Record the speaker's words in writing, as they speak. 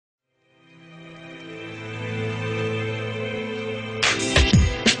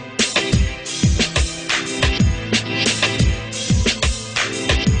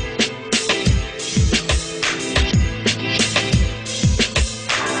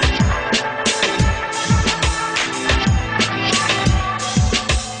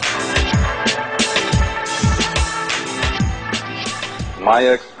My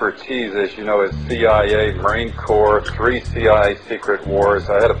expertise, as you know, is CIA, Marine Corps, 3 CIA secret wars.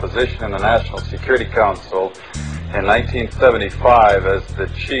 I had a position in the National Security Council in 1975 as the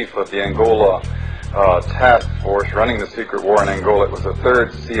chief of the Angola task force running the secret war in Angola. It was the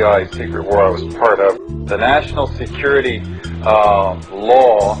 3rd CIA secret war I was part of. The National Security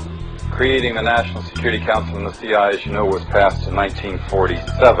law creating the National Security Council and the CIA, as you know, was passed in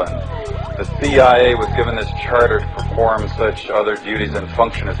 1947. The CIA was given this charter to perform such other duties and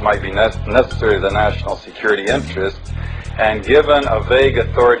function as might be necessary to the national security interests, and given a vague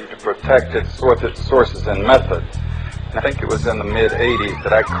authority to protect its sources and methods. I think it was in the mid-'80s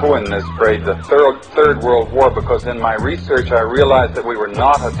that I coined this phrase, the Third World War, because in my research I realized that we were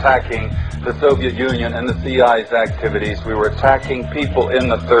not attacking the Soviet Union and the CIA's activities. We were attacking people in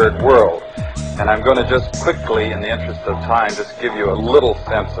the Third World. And I'm going to just quickly, in the interest of time, just give you a little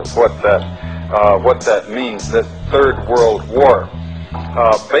sense of what that means, this Third World War.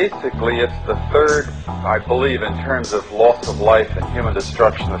 Basically, it's the third, I believe, in terms of loss of life and human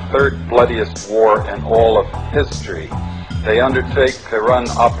destruction, the third bloodiest war in all of history. They undertake to run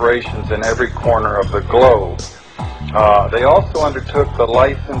operations in every corner of the globe. They also undertook the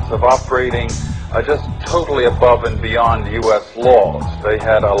license of operating just totally above and beyond U.S. laws. They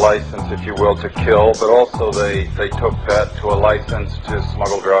had a license, if you will, to kill, but also they took that to a license to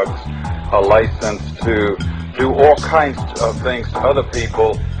smuggle drugs, a license to do all kinds of things to other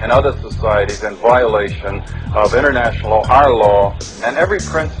people in other societies in violation of international law, our law, and every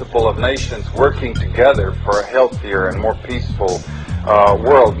principle of nations working together for a healthier and more peaceful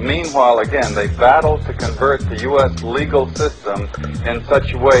world. Meanwhile, again, they battled to convert the U.S. legal system in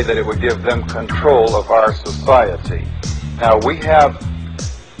such a way that it would give them control of our society. Now, we have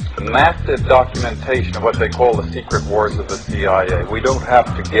massive documentation of what they call the secret wars of the CIA. We don't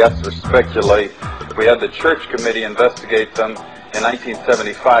have to guess or speculate. We had the Church Committee investigate them in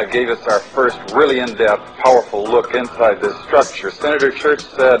 1975, gave us our first really in-depth, powerful look inside this structure. Senator Church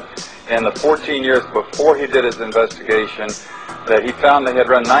said in the 14 years before he did his investigation that he found they had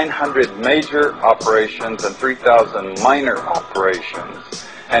run 900 major operations and 3,000 minor operations.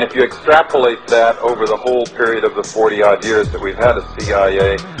 And if you extrapolate that over the whole period of the 40-odd years that we've had a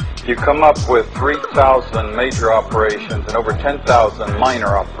CIA, you come up with 3,000 major operations and over 10,000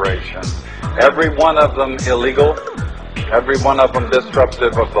 minor operations. Every one of them illegal, every one of them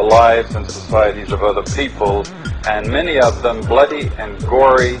disruptive of the lives and societies of other people, and many of them bloody and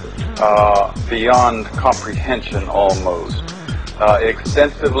gory beyond comprehension almost.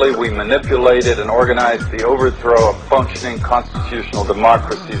 Extensively, we manipulated and organized the overthrow of functioning constitutional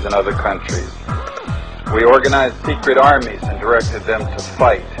democracies in other countries. We organized secret armies and directed them to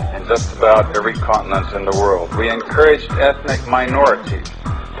fight in just about every continent in the world. We encouraged ethnic minorities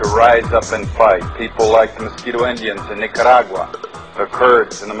to rise up and fight. People like the Mosquito Indians in Nicaragua, the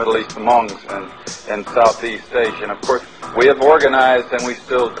Kurds in the Middle East, the Monks in Southeast Asia. And of course, we have organized, and we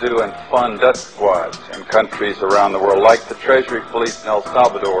still do, and fund death squads in countries around the world, like the Treasury Police in El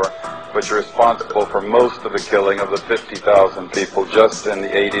Salvador, which are responsible for most of the killing of the 50,000 people just in the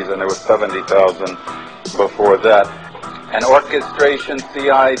 80s, and there was 70,000 before that. And orchestration,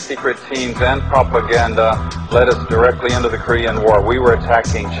 CIA secret teams, and propaganda led us directly into the Korean War. We were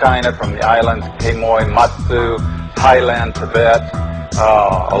attacking China from the islands Quemoy, Matsu, Thailand, Tibet.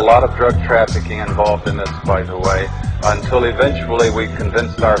 A lot of drug trafficking involved in this, by the way, until eventually we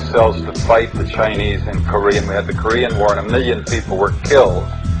convinced ourselves to fight the Chinese in Korea. And we had the Korean War, and 1 million people were killed.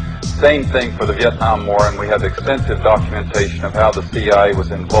 Same thing for the Vietnam War, and we have extensive documentation of how the CIA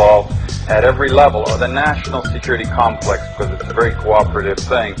was involved at every level of the national security complex, because it's a very cooperative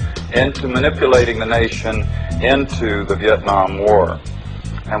thing, into manipulating the nation into the Vietnam War.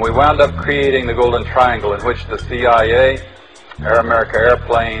 And we wound up creating the Golden Triangle, in which the CIA, Air America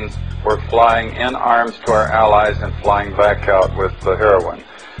airplanes were flying in arms to our allies and flying back out with the heroin.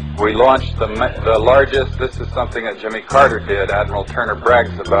 We launched the largest, this is something that Jimmy Carter did, Admiral Turner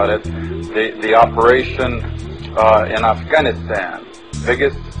brags about it, the operation in Afghanistan.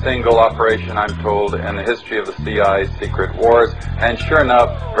 Biggest single operation, I'm told, in the history of the CIA's secret wars. And sure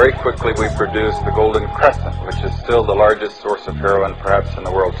enough, very quickly we produced the Golden Crescent, which is still the largest source of heroin perhaps in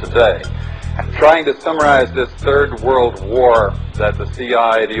the world today. And trying to summarize this Third World War that the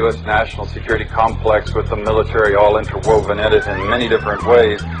CIA, the U.S. national security complex with the military all interwoven in it in many different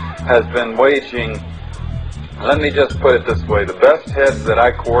ways, has been waging. Let me just put it this way. The best heads that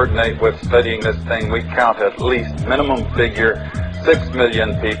I coordinate with studying this thing, we count at least minimum figure 6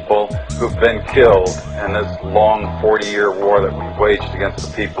 million people who've been killed in this long 40-year war that we've waged against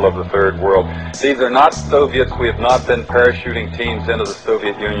the people of the Third World. These are not Soviets. We have not been parachuting teams into the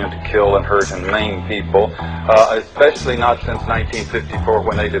Soviet Union to kill and hurt and maim people, especially not since 1954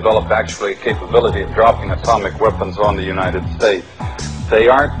 when they developed actually a capability of dropping atomic weapons on the United States. They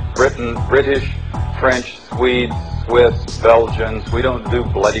aren't British, French, Swedes, Swiss, Belgians. We don't do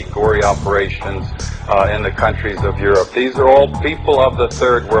bloody, gory operations in the countries of Europe. These are all people of the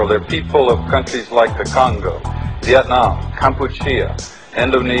Third World. They're people of countries like the Congo, Vietnam, Cambodia,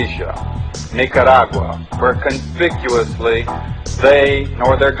 Indonesia, Nicaragua, where conspicuously they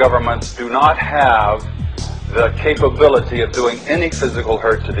nor their governments do not have the capability of doing any physical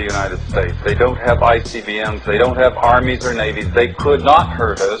hurt to the United States. They don't have ICBMs, they don't have armies or navies. They could not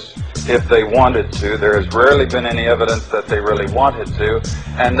hurt us if they wanted to. There has rarely been any evidence that they really wanted to,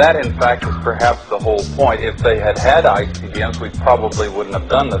 and that in fact is perhaps the whole point. If they had had ICBMs, we probably wouldn't have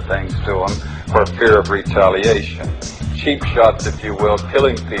done the things to them for fear of retaliation. Cheap shots, if you will,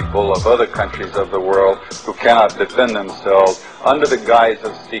 killing people of other countries of the world who cannot defend themselves under the guise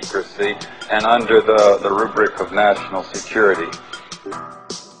of secrecy and under the rubric of national security.